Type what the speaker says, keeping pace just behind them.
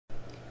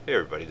Hey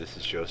everybody, this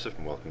is Joseph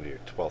and welcome to your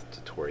 12th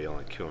tutorial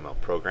on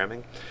QML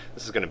programming.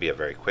 This is going to be a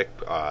very quick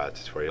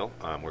tutorial.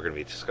 We're going to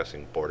be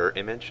discussing border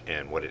image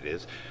and what it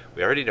is.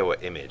 We already know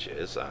what image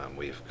is.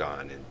 We've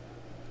gone in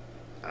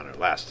on our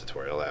last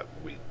tutorial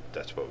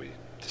that's what we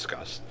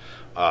discussed.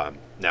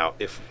 Now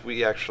if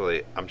we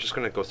actually, I'm just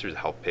going to go through the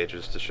help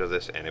pages to show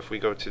this, and if we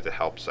go to the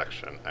help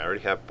section, I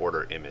already have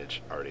border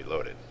image already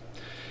loaded.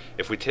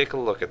 If we take a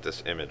look at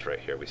this image right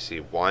here, we see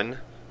 1,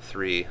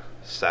 3,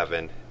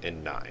 7,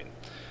 and 9.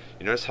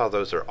 You notice how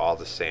those are all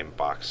the same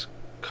box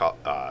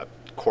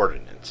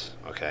coordinates,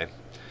 okay?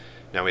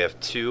 Now we have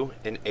 2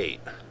 and 8,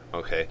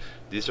 okay?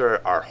 These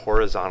are our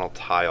horizontal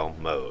tile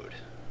mode,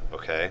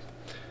 okay?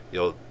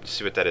 You'll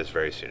see what that is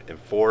very soon. And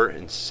 4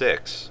 and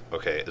 6,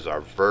 okay, is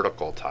our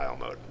vertical tile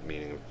mode,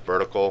 meaning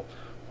vertical,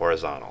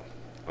 horizontal,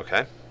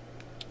 okay?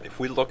 If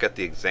we look at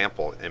the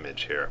example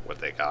image here, what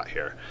they got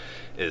here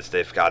is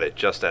they've got it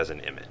just as an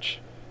image.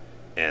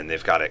 And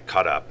they've got it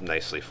cut up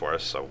nicely for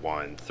us, so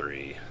 1,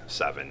 3,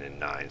 7, and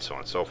 9, so on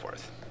and so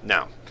forth.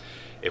 Now,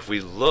 if we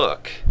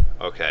look,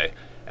 okay,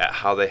 at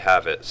how they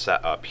have it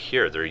set up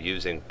here, they're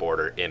using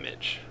border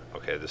image.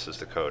 Okay, this is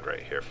the code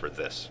right here for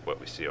this,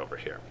 what we see over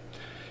here.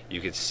 You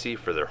can see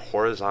for their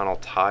horizontal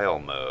tile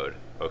mode,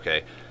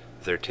 okay,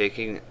 they're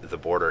taking the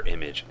border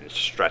image and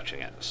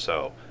stretching it.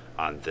 So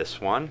on this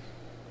one,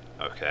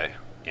 okay,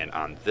 and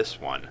on this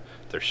one,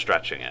 they're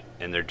stretching it.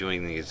 And they're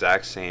doing the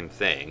exact same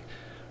thing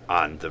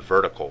on the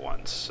vertical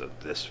ones, so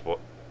this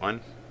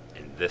one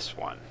and this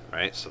one,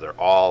 right? So they're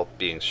all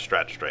being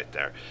stretched right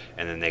there,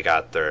 and then they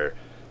got their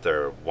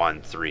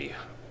 1, 3,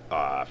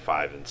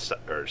 5,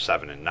 and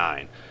 7 and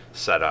 9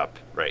 set up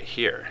right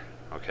here,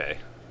 okay?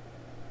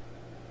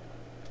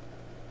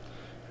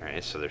 All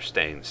right, so they're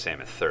staying the same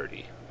at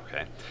 30,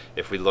 okay?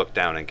 If we look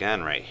down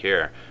again right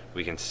here,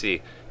 we can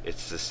see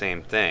it's the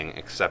same thing,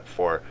 except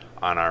for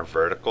on our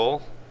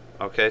vertical,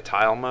 okay,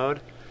 tile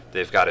mode,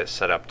 they've got it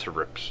set up to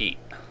repeat.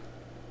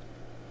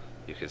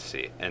 You can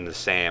see, and the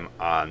same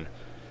on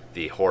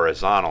the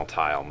horizontal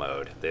tile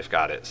mode, they've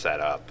got it set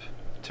up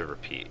to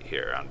repeat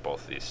here on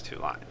both these two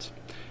lines.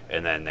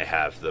 And then they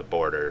have the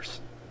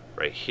borders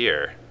right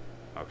here,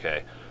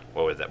 okay,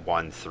 what was that,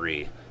 1,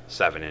 3,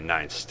 7, and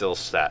 9 still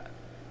set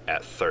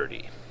at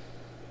 30.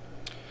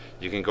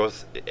 You can go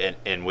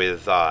and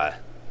with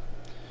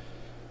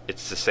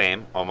it's the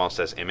same almost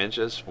as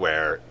images,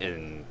 where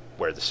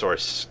the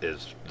source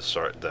is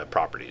the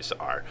properties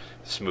are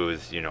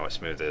smooth. You know what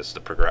smooth is. The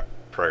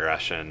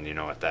progression, you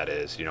know what that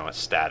is. You know what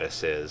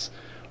status is.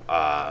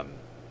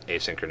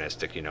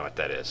 Asynchronistic, you know what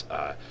that is.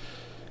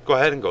 Go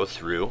ahead and go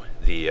through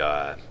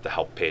the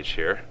help page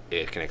here.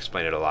 It can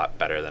explain it a lot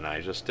better than I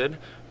just did,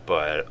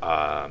 but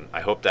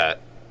I hope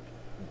that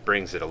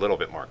brings it a little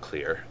bit more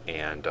clear.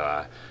 And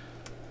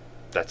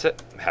that's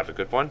it. Have a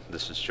good one.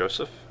 This is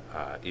Joseph.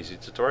 Easy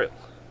tutorial.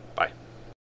 Bye.